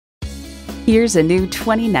Here's a new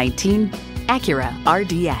 2019 Acura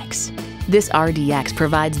RDX. This RDX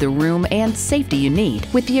provides the room and safety you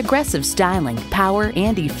need with the aggressive styling, power,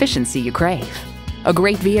 and efficiency you crave. A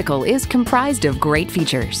great vehicle is comprised of great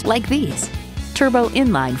features like these: turbo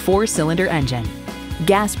inline 4-cylinder engine,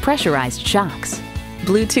 gas pressurized shocks,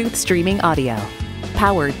 Bluetooth streaming audio,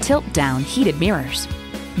 power tilt-down heated mirrors,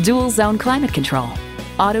 dual zone climate control,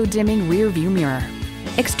 auto dimming rear view mirror,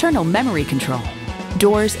 external memory control,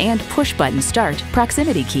 doors and push-button start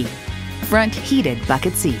proximity key, front heated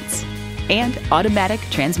bucket seats, and automatic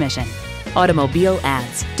transmission. Automobile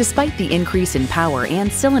adds, despite the increase in power and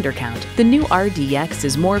cylinder count, the new RDX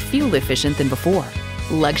is more fuel efficient than before.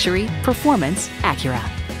 Luxury, performance, Acura.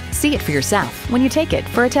 See it for yourself when you take it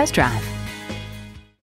for a test drive.